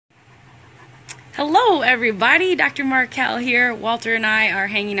Hello everybody, Dr. Markel here. Walter and I are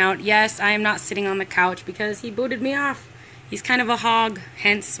hanging out. Yes, I am not sitting on the couch because he booted me off. He's kind of a hog,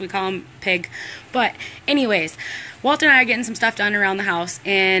 hence we call him Pig. But anyways, Walter and I are getting some stuff done around the house,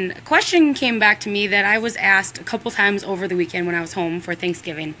 and a question came back to me that I was asked a couple times over the weekend when I was home for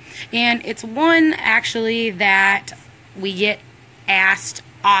Thanksgiving. And it's one actually that we get asked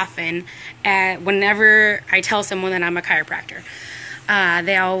often whenever I tell someone that I'm a chiropractor.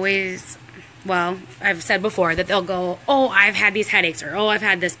 They always... Well, I've said before that they'll go, oh, I've had these headaches, or oh, I've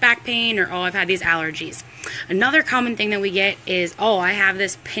had this back pain, or oh, I've had these allergies. Another common thing that we get is, oh, I have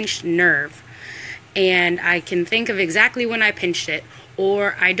this pinched nerve, and I can think of exactly when I pinched it,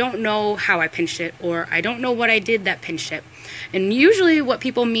 or I don't know how I pinched it, or I don't know what I did that pinched it. And usually what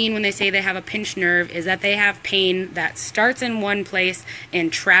people mean when they say they have a pinched nerve is that they have pain that starts in one place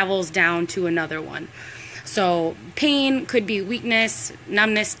and travels down to another one. So pain could be weakness,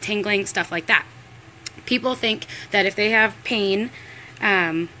 numbness, tingling, stuff like that. People think that if they have pain,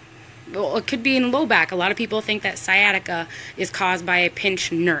 well, it could be in low back. A lot of people think that sciatica is caused by a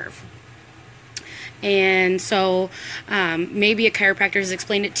pinched nerve. And so maybe a chiropractor has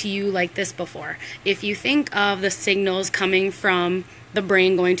explained it to you like this before. If you think of the signals coming from the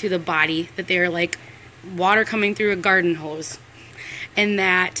brain going to the body, that they're like water coming through a garden hose. And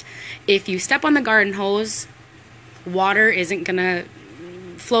that if you step on the garden hose, water isn't going to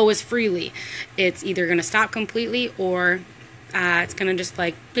flow as freely. It's either going to stop completely, or it's going to just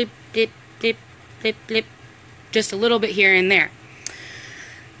like blip, blip, blip, blip, blip, just a little bit here and there.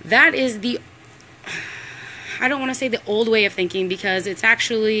 That is I don't want to say the old way of thinking, because it's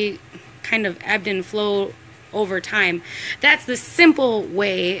actually kind of ebbed and flowed over time. That's the simple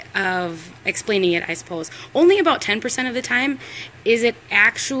way of explaining it, I suppose. Only about 10% of the time is it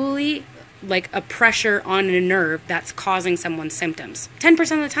actually like a pressure on a nerve that's causing someone's symptoms. 10%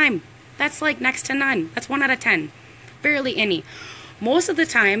 of the time. That's like next to none. That's 1 out of 10. Barely any. Most of the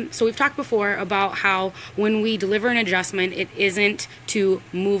time, so we've talked before about how when we deliver an adjustment, it isn't to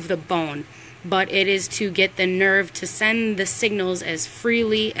move the bone, but it is to get the nerve to send the signals as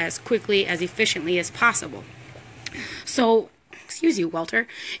freely, as quickly, as efficiently as possible. So, excuse you, Walter,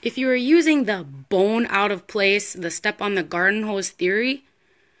 if you are using the bone out of place, the step on the garden hose theory,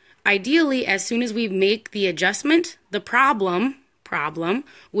 ideally, as soon as we make the adjustment, the problem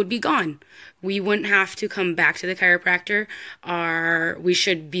would be gone. We wouldn't have to come back to the chiropractor, or we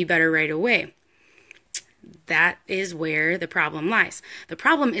should be better right away. That is where the problem lies. The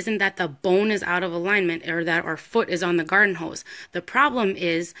problem isn't that the bone is out of alignment or that our foot is on the garden hose. The problem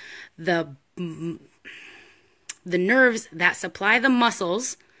is the nerves that supply the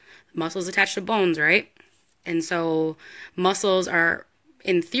muscles attached to bones, right? And so muscles are,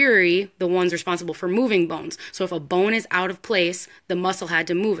 in theory, the ones responsible for moving bones. So if a bone is out of place, the muscle had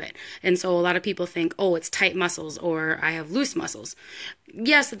to move it. And so a lot of people think, oh, it's tight muscles, or I have loose muscles.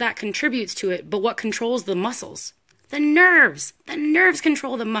 Yes, that contributes to it, but what controls the muscles? The nerves. The nerves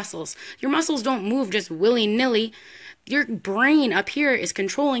control the muscles. Your muscles don't move just willy-nilly. Your brain up here is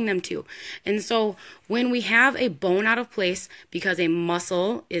controlling them too. And so when we have a bone out of place because a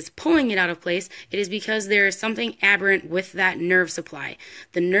muscle is pulling it out of place, it is because there is something aberrant with that nerve supply.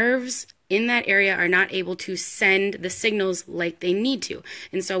 The nerves in that area are not able to send the signals like they need to.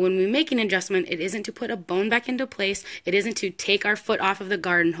 And so when we make an adjustment, it isn't to put a bone back into place. It isn't to take our foot off of the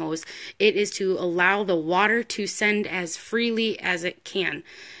garden hose. It is to allow the water to send as freely as it can.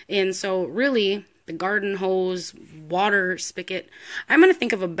 And so really, the garden hose, water spigot. I'm going to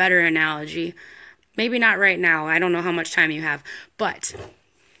think of a better analogy. Maybe not right now. I don't know how much time you have. But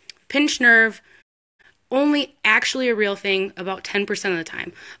pinched nerve, only actually a real thing about 10% of the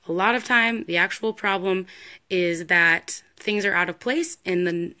time. A lot of time, the actual problem is that things are out of place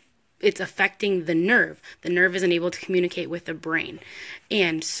and it's affecting the nerve. The nerve isn't able to communicate with the brain.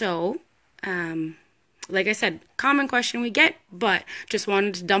 And so, like I said, common question we get, but just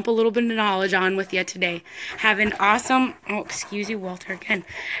wanted to dump a little bit of knowledge on with you today. Have an awesome, excuse you, Walter, again.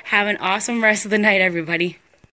 Have an awesome rest of the night, everybody.